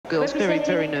girl's very,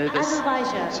 very nervous.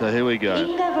 So here we go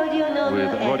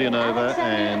with Rodionova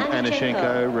and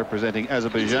Anichenko representing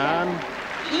Azerbaijan.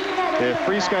 Their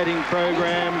free skating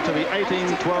program to the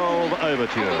 1812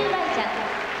 Overture.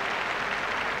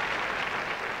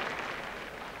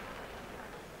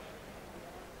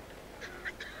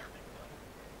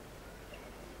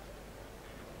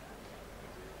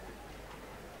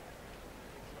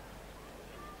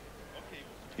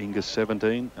 Inga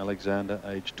 17, Aleksandr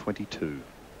age 22.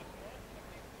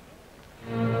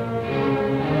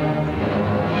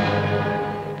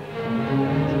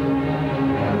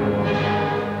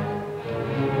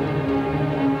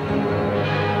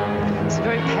 It's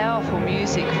very powerful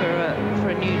music for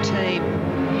a new team.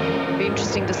 It'll be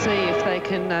interesting to see if they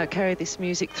can carry this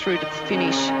music through to the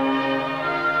finish.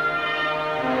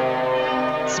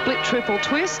 Split triple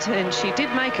twist, and she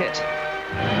did make it.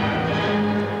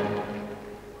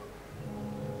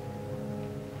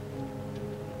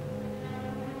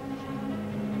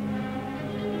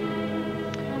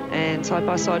 And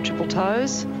side-by-side triple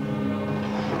toes.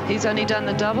 He's only done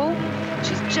the double.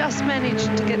 She's just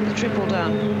managed to get the triple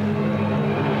done.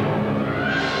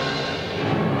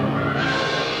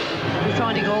 We're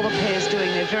finding all the pairs doing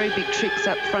their very big tricks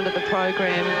up front of the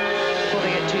program before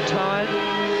they get too tired.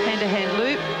 Hand-to-hand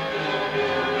loop.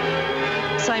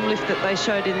 Same lift that they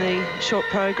showed in the short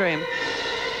program.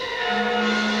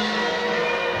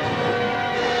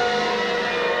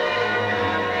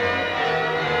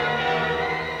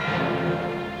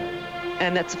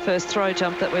 And that's the first throw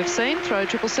jump that we've seen. Throw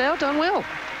triple sail, done well.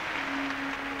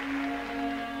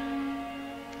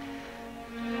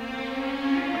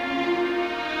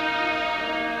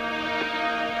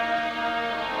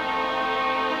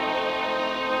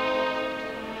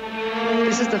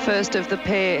 This is the first of the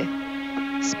pair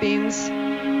spins.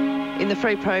 In the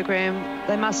free program,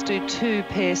 they must do 2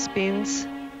 pair spins.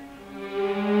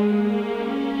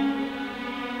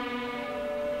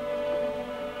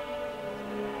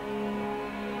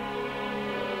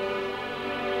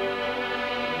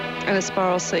 And a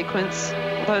spiral sequence.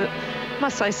 Although, I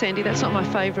must say, Sandy, that's not my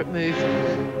favourite move.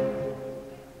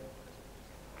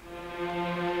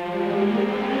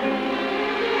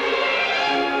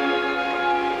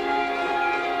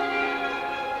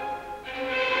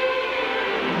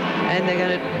 And they're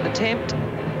going to attempt,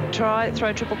 try,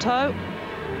 throw triple toe.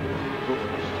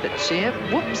 But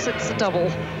whoops, it's a double.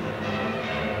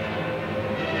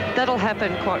 That'll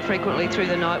happen quite frequently through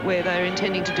the night where they're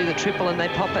intending to do the triple and they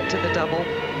pop it to the double.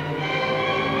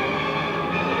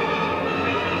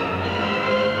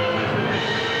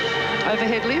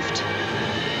 Overhead lift.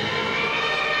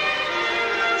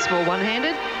 Small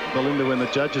one-handed. Belinda, when the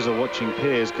judges are watching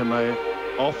pairs, can they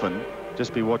often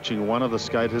just be watching one of the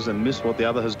skaters and miss what the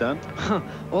other has done?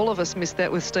 All of us missed that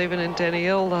with Stephen and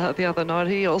Danielle the other night.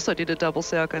 He also did a double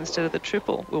Sauka instead of the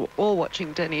triple. We were all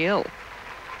watching Danielle.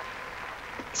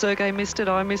 Sergei missed it,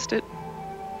 I missed it.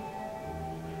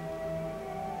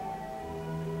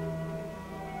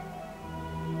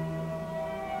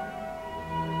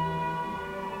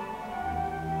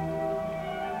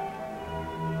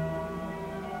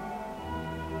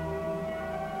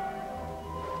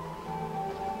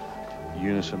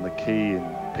 Unison the key in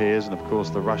pairs, and of course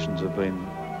the Russians have been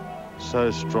so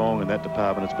strong in that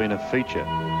department. It's been a feature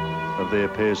of their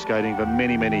pair skating for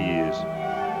many, many years.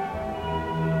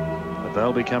 But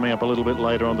they'll be coming up a little bit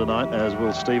later on tonight, as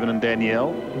will Stephen and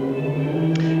Danielle.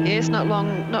 Yes, not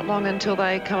long until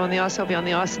they come on the ice. They'll be on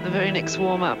the ice at the very next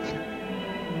warm-up.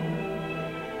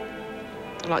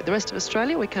 Like the rest of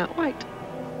Australia, we can't wait.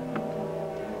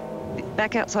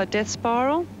 Back outside death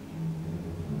spiral.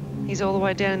 He's all the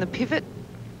way down in the pivot.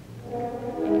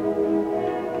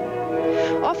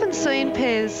 Often seen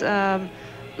pairs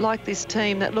like this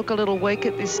team that look a little weak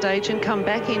at this stage and come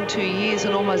back in 2 years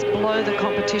and almost blow the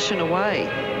competition away.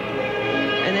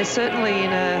 And they're certainly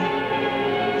in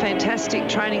a fantastic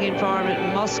training environment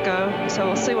in Moscow, so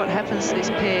we'll see what happens to this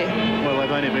pair. Well,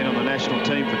 they've only been on the national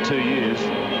team for 2 years.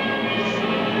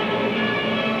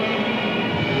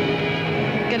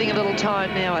 Getting a little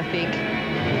tired now, I think.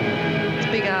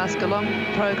 Big ask. A long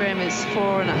program is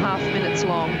 4.5 minutes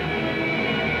long.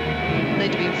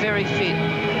 Need to be very fit.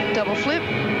 Double flip,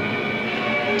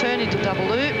 turn into double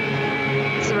loop.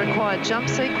 It's the required jump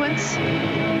sequence.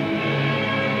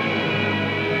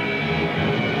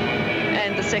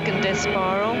 And the second death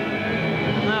spiral.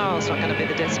 No, it's not going to be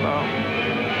the death spiral.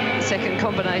 The second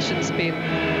combination spin.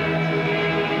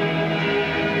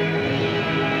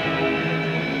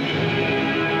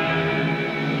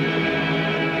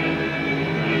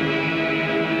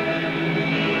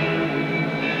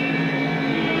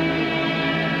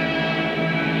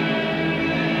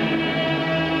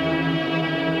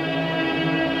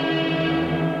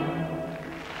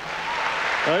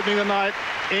 Opening the night,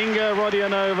 Inga,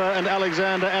 Rodionova and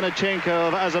Aleksandr Anichenko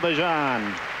of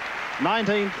Azerbaijan.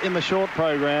 19th in the short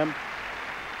program.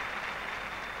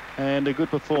 And a good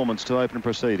performance to open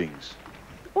proceedings.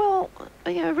 Well,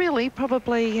 you know, really,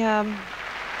 probably they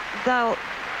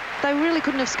really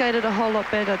couldn't have skated a whole lot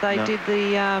better. They did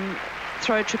the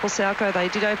throw triple salchow. They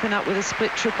did open up with a split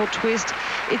triple twist.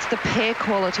 It's the pair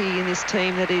quality in this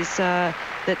team that is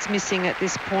that's missing at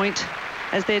this point.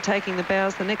 As they're taking the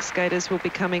bows, the next skaters will be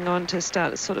coming on to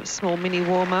start a sort of small mini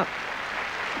warm-up.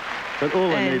 But all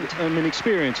they need, I mean,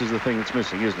 experience is the thing that's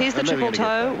missing, isn't it? Here's the triple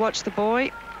toe. Watch the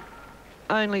boy.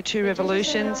 Only 2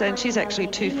 revolutions, and she's actually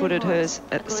 2-footed hers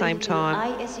at the same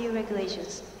time. ISU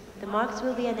regulations. The marks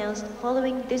will be announced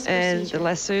following this and procedure. the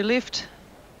lasso lift.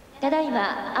 And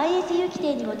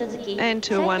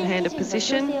to a one-handed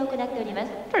position.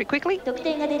 Very quickly.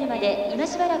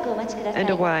 And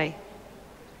away.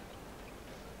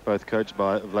 Both coached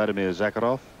by Vladimir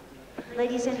Zakharov.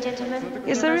 Ladies and gentlemen.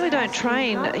 Yes, they really don't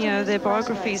train. You know, their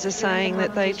biographies are saying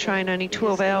that they train only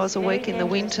 12 hours a week in the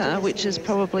winter, which is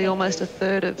probably almost a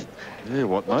third of... Yeah,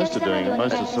 what most are doing.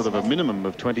 Most are sort of a minimum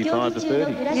of 25 to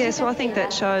 30. Yeah, so I think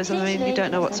that shows. I mean, you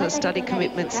don't know what sort of study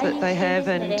commitments that they have,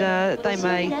 and they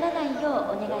may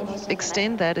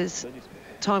extend that as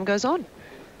time goes on.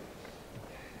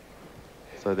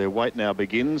 So their weight now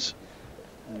begins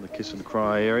in the kiss and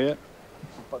cry area.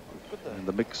 And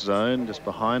the mixed zone just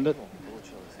behind it.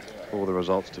 For the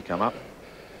results to come up.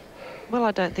 Well,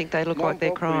 I don't think they look like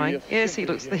they're crying. Yes, he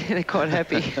looks, they're quite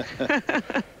happy.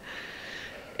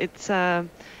 It's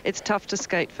tough to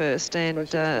skate first,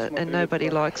 and nobody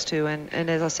likes to. And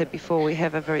as I said before, we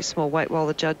have a very small weight while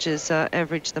the judges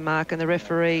average the mark, and the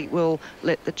referee will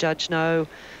let the judge know,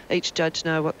 each judge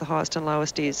know what the highest and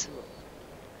lowest is.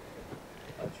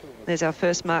 There's our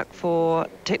first mark for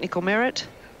technical merit.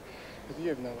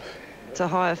 It's a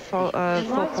high of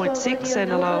 4.6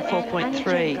 and a low of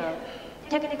 4.3.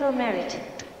 Technical merit.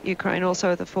 Ukraine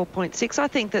also with a 4.6. I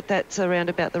think that that's around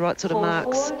about the right sort of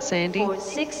marks, Sandy. Our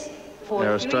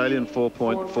Australian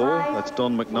 4.4. That's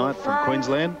Don McKnight from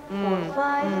Queensland.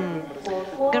 I'm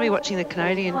going to be watching the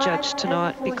Canadian judge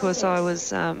tonight because I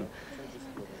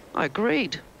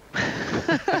agreed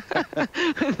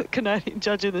with the Canadian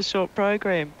judge in the short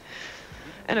program.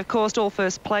 And of course, all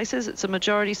first places, it's a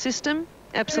majority system.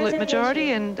 Absolute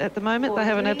majority, and at the moment they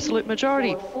have an absolute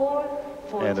majority.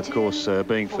 And of course,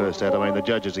 being first out, I mean, the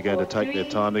judges are going to take their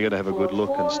time. They're going to have a good look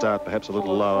and start perhaps a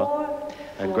little lower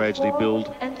and gradually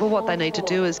build. Well, what they need to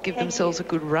do is give themselves a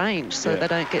good range so they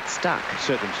don't get stuck.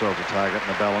 Set themselves a target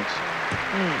and a balance.